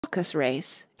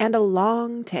Caucus-race, and a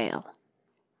long tail.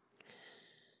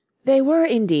 They were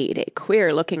indeed a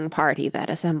queer-looking party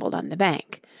that assembled on the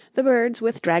bank, the birds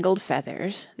with draggled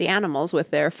feathers, the animals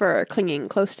with their fur clinging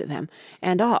close to them,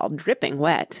 and all dripping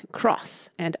wet, cross,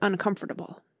 and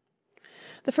uncomfortable.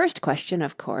 The first question,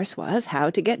 of course, was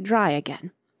how to get dry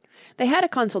again. They had a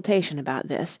consultation about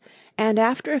this, and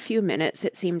after a few minutes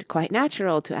it seemed quite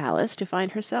natural to Alice to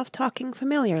find herself talking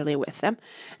familiarly with them,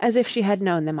 as if she had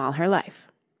known them all her life.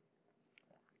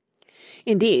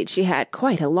 Indeed, she had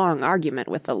quite a long argument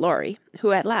with the Lory,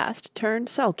 who at last turned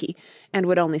sulky, and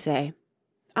would only say,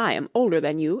 "I am older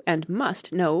than you, and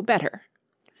must know better."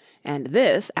 And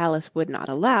this Alice would not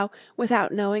allow,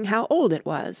 without knowing how old it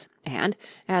was, and,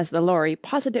 as the Lory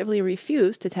positively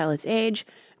refused to tell its age,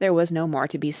 there was no more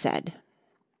to be said.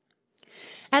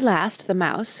 At last the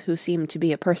Mouse, who seemed to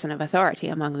be a person of authority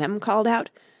among them, called out,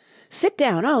 "Sit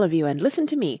down, all of you, and listen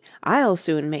to me. I'll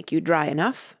soon make you dry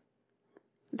enough."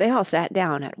 They all sat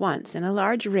down at once in a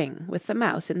large ring with the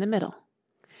Mouse in the middle.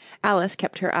 Alice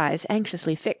kept her eyes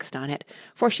anxiously fixed on it,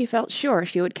 for she felt sure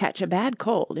she would catch a bad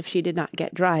cold if she did not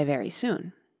get dry very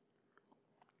soon.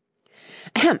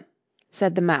 "Ahem!"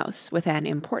 said the Mouse with an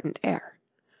important air.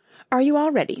 "Are you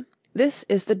all ready? This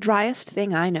is the driest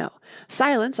thing I know.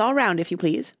 Silence all round, if you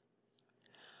please.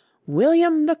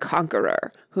 William the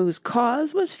Conqueror, whose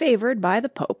cause was favoured by the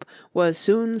Pope, was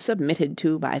soon submitted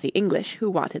to by the English, who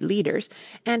wanted leaders,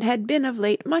 and had been of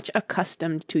late much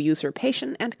accustomed to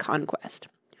usurpation and conquest.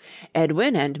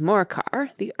 Edwin and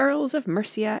Morcar, the Earls of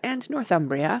Mercia and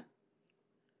Northumbria—"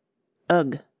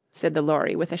 "Ugh!" said the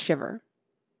Lory with a shiver.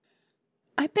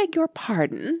 "I beg your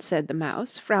pardon," said the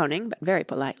Mouse, frowning, but very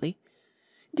politely.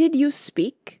 "Did you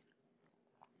speak?"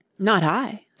 "Not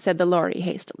I," said the Lory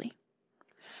hastily.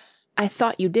 "I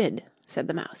thought you did," said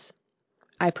the Mouse.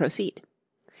 "I proceed.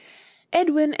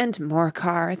 Edwin and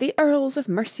Morcar, the Earls of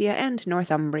Mercia and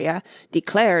Northumbria,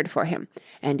 declared for him,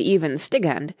 and even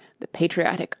Stigand, the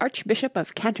patriotic Archbishop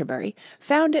of Canterbury,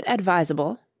 found it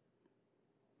advisable—"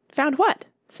 "Found what?"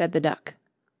 said the Duck.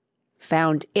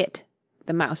 "Found it,"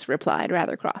 the Mouse replied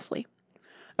rather crossly.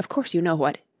 "Of course you know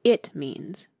what 'it'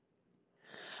 means."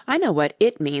 "I know what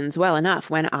 'it' means well enough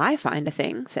when I find a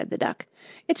thing," said the Duck.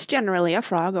 "It's generally a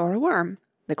frog or a worm.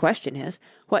 The question is,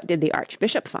 what did the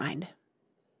Archbishop find?"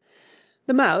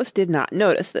 The Mouse did not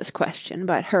notice this question,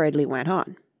 but hurriedly went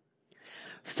on.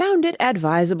 "Found it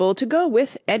advisable to go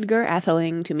with Edgar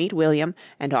Atheling to meet William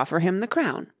and offer him the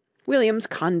crown. William's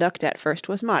conduct at first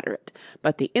was moderate,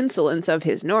 but the insolence of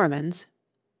his Normans—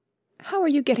 How are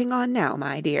you getting on now,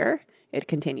 my dear?" it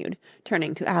continued,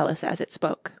 turning to Alice as it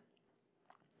spoke.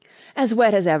 "As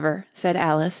wet as ever," said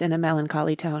Alice in a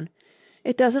melancholy tone.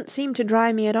 "It doesn't seem to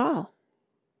dry me at all."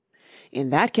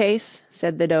 "In that case,"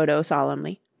 said the Dodo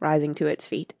solemnly, rising to its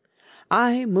feet,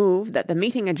 "I move that the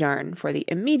meeting adjourn for the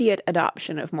immediate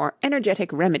adoption of more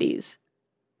energetic remedies."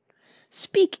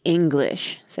 "Speak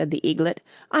English," said the Eaglet.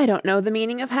 "I don't know the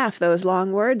meaning of half those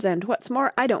long words, and what's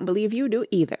more, I don't believe you do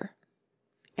either."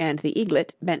 And the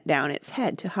Eaglet bent down its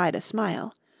head to hide a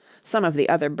smile. Some of the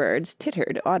other birds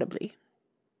tittered audibly.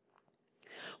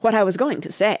 "What I was going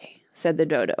to say," said the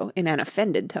Dodo in an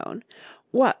offended tone,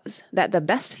 "was that the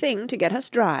best thing to get us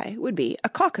dry would be a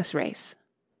caucus-race."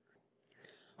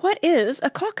 "What is a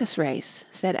caucus-race?"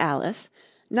 said Alice,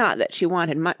 not that she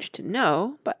wanted much to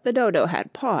know, but the Dodo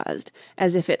had paused,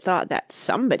 as if it thought that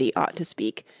somebody ought to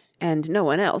speak, and no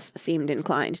one else seemed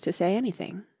inclined to say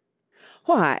anything.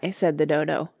 "Why," said the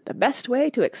Dodo, "the best way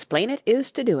to explain it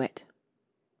is to do it.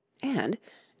 And,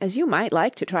 as you might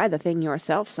like to try the thing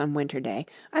yourself some winter day,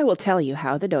 I will tell you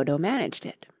how the Dodo managed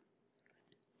it.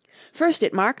 First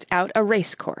it marked out a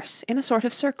race course in a sort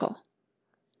of circle.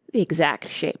 The exact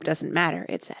shape doesn't matter,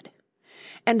 it said.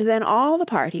 And then all the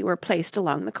party were placed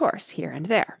along the course, here and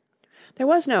there. There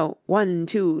was no 1,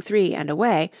 2, 3, and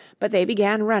away, but they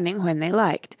began running when they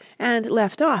liked, and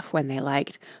left off when they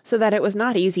liked, so that it was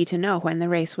not easy to know when the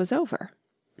race was over.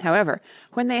 However,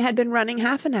 when they had been running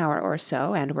half an hour or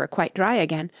so, and were quite dry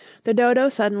again, the Dodo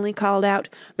suddenly called out,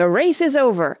 'The race is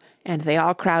over!' and they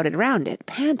all crowded round it,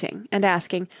 panting, and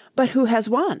asking, 'But who has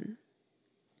won?'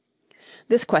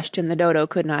 This question the Dodo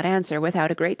could not answer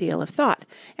without a great deal of thought,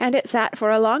 and it sat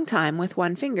for a long time with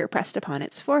one finger pressed upon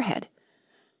its forehead,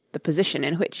 the position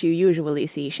in which you usually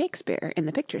see Shakespeare in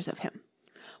the pictures of him,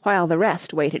 while the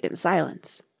rest waited in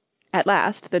silence. At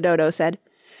last the Dodo said,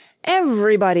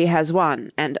 'Everybody has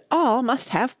won, and all must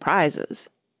have prizes.'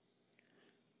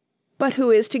 'But who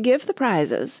is to give the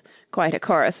prizes?' quite a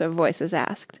chorus of voices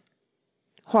asked.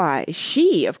 "Why,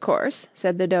 she, of course,"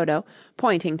 said the Dodo,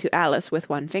 pointing to Alice with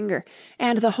one finger,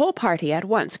 and the whole party at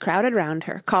once crowded round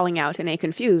her, calling out in a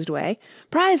confused way,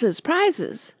 "Prizes!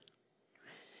 Prizes!"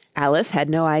 Alice had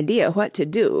no idea what to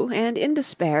do, and in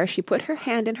despair she put her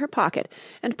hand in her pocket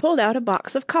and pulled out a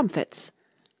box of comfits.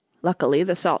 Luckily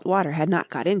the salt water had not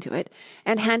got into it,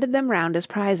 and handed them round as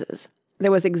prizes.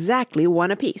 There was exactly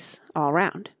one apiece, all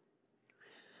round.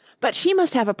 "But she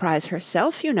must have a prize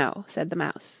herself, you know," said the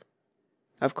Mouse.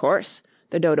 "Of course,"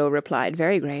 the Dodo replied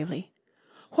very gravely.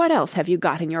 "What else have you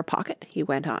got in your pocket?" he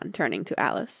went on, turning to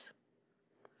Alice.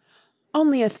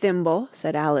 "Only a thimble,"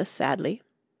 said Alice sadly.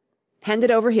 "Hand it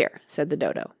over here," said the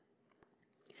Dodo.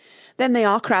 Then they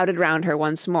all crowded round her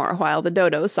once more while the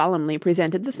Dodo solemnly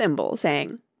presented the thimble,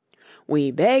 saying, "We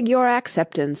beg your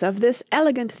acceptance of this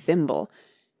elegant thimble,"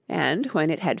 and when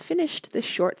it had finished this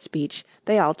short speech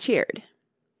they all cheered.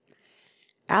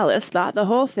 Alice thought the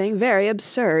whole thing very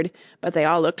absurd, but they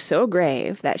all looked so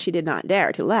grave that she did not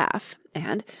dare to laugh,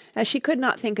 and, as she could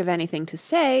not think of anything to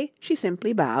say, she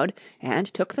simply bowed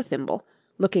and took the thimble,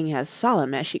 looking as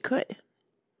solemn as she could.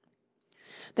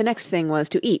 The next thing was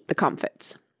to eat the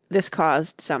comfits. This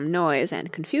caused some noise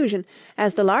and confusion,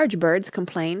 as the large birds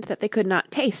complained that they could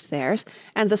not taste theirs,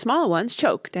 and the small ones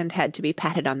choked and had to be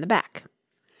patted on the back.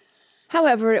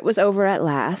 However, it was over at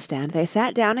last, and they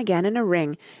sat down again in a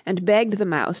ring and begged the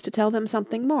Mouse to tell them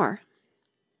something more.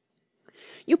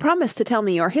 "You promised to tell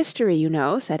me your history, you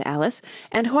know," said Alice,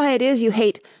 "and why it is you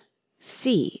hate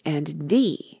C and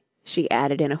D," she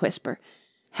added in a whisper,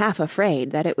 half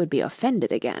afraid that it would be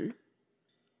offended again.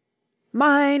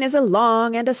 "Mine is a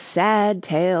long and a sad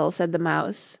tale," said the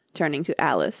Mouse, turning to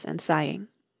Alice and sighing.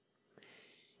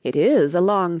 "It is a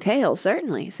long tale,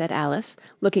 certainly," said Alice,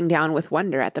 looking down with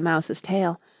wonder at the Mouse's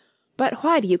tail. "But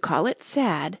why do you call it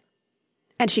sad?"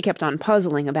 And she kept on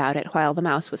puzzling about it while the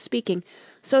Mouse was speaking,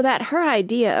 so that her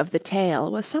idea of the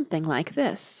tale was something like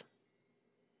this.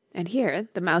 And here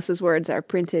the Mouse's words are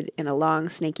printed in a long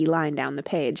snaky line down the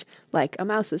page, like a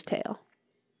mouse's tail.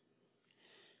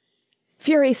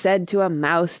 Fury said to a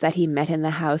mouse that he met in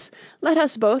the house, "Let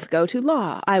us both go to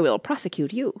law, I will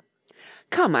prosecute you.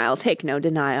 Come, I'll take no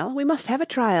denial, we must have a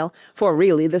trial, for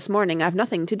really this morning I've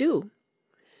nothing to do."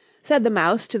 Said the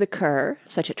Mouse to the Cur,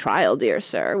 "Such a trial, dear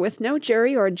sir, with no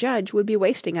jury or judge would be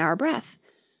wasting our breath."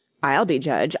 "I'll be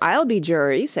judge, I'll be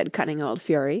jury," said cunning old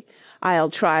Fury. "I'll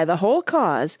try the whole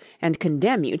cause, and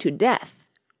condemn you to death."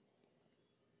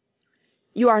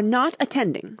 "You are not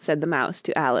attending," said the Mouse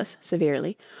to Alice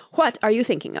severely. "What are you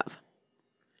thinking of?"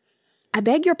 "I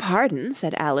beg your pardon,"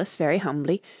 said Alice very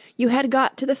humbly. "You had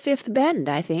got to the fifth bend,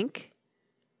 I think."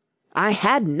 "I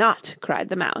had not," cried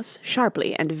the Mouse,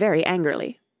 sharply and very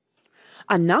angrily.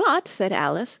 "A knot?" said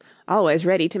Alice, always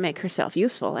ready to make herself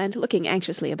useful, and looking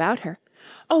anxiously about her.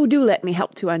 "Oh, do let me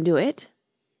help to undo it."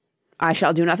 "I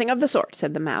shall do nothing of the sort,"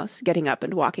 said the Mouse, getting up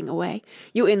and walking away.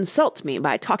 "You insult me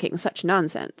by talking such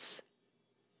nonsense."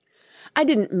 "I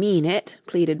didn't mean it,"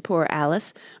 pleaded poor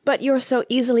Alice, "but you're so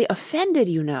easily offended,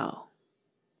 you know."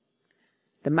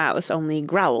 The Mouse only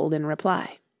growled in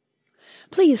reply.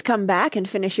 "Please come back and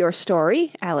finish your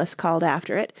story," Alice called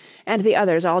after it, and the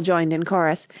others all joined in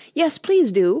chorus, "Yes,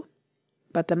 please do."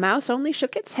 But the Mouse only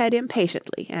shook its head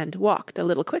impatiently and walked a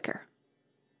little quicker.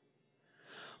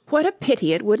 "What a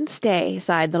pity it wouldn't stay,"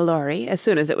 sighed the Lory, as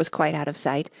soon as it was quite out of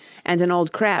sight, and an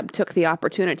old crab took the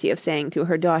opportunity of saying to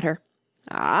her daughter,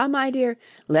 "Ah, my dear,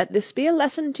 let this be a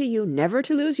lesson to you never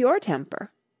to lose your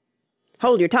temper."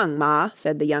 "Hold your tongue, Ma,"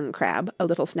 said the young crab, a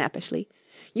little snappishly.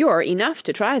 "You're enough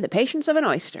to try the patience of an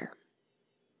oyster."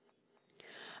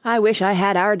 "I wish I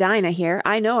had our Dinah here,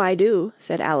 I know I do,"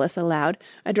 said Alice aloud,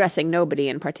 addressing nobody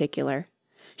in particular.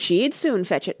 "She'd soon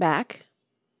fetch it back."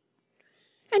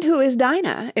 "And who is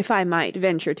Dinah, if I might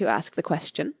venture to ask the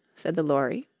question?" said the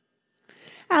Lory.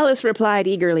 Alice replied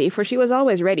eagerly, for she was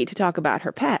always ready to talk about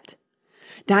her pet.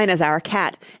 "Dinah's our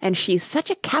cat, and she's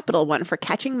such a capital one for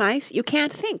catching mice, you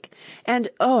can't think. And,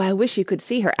 oh, I wish you could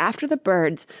see her after the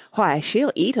birds. Why,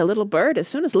 she'll eat a little bird as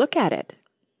soon as look at it."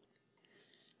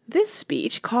 This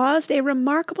speech caused a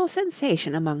remarkable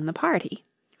sensation among the party.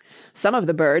 Some of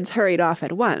the birds hurried off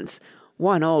at once.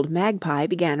 One old magpie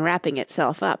began wrapping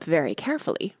itself up very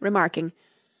carefully, remarking,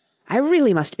 "I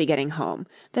really must be getting home.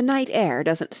 The night air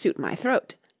doesn't suit my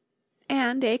throat."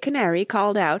 And a canary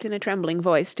called out in a trembling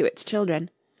voice to its children,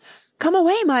 "Come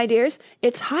away, my dears,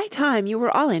 it's high time you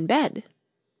were all in bed."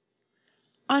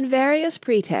 On various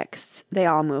pretexts they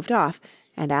all moved off,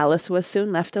 and Alice was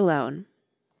soon left alone.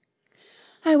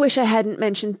 "I wish I hadn't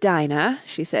mentioned Dinah,"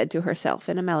 she said to herself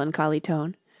in a melancholy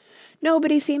tone.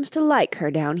 Nobody seems to like her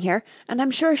down here, and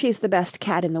I'm sure she's the best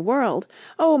cat in the world.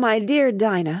 Oh, my dear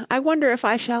Dinah, I wonder if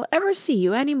I shall ever see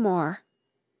you any more."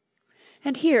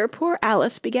 And here poor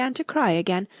Alice began to cry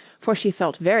again, for she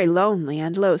felt very lonely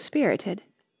and low-spirited.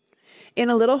 In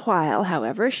a little while,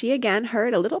 however, she again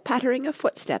heard a little pattering of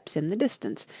footsteps in the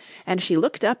distance, and she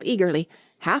looked up eagerly,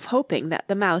 half hoping that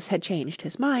the Mouse had changed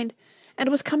his mind, and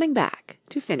was coming back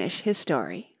to finish his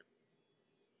story.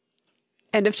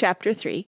 End of Chapter 3.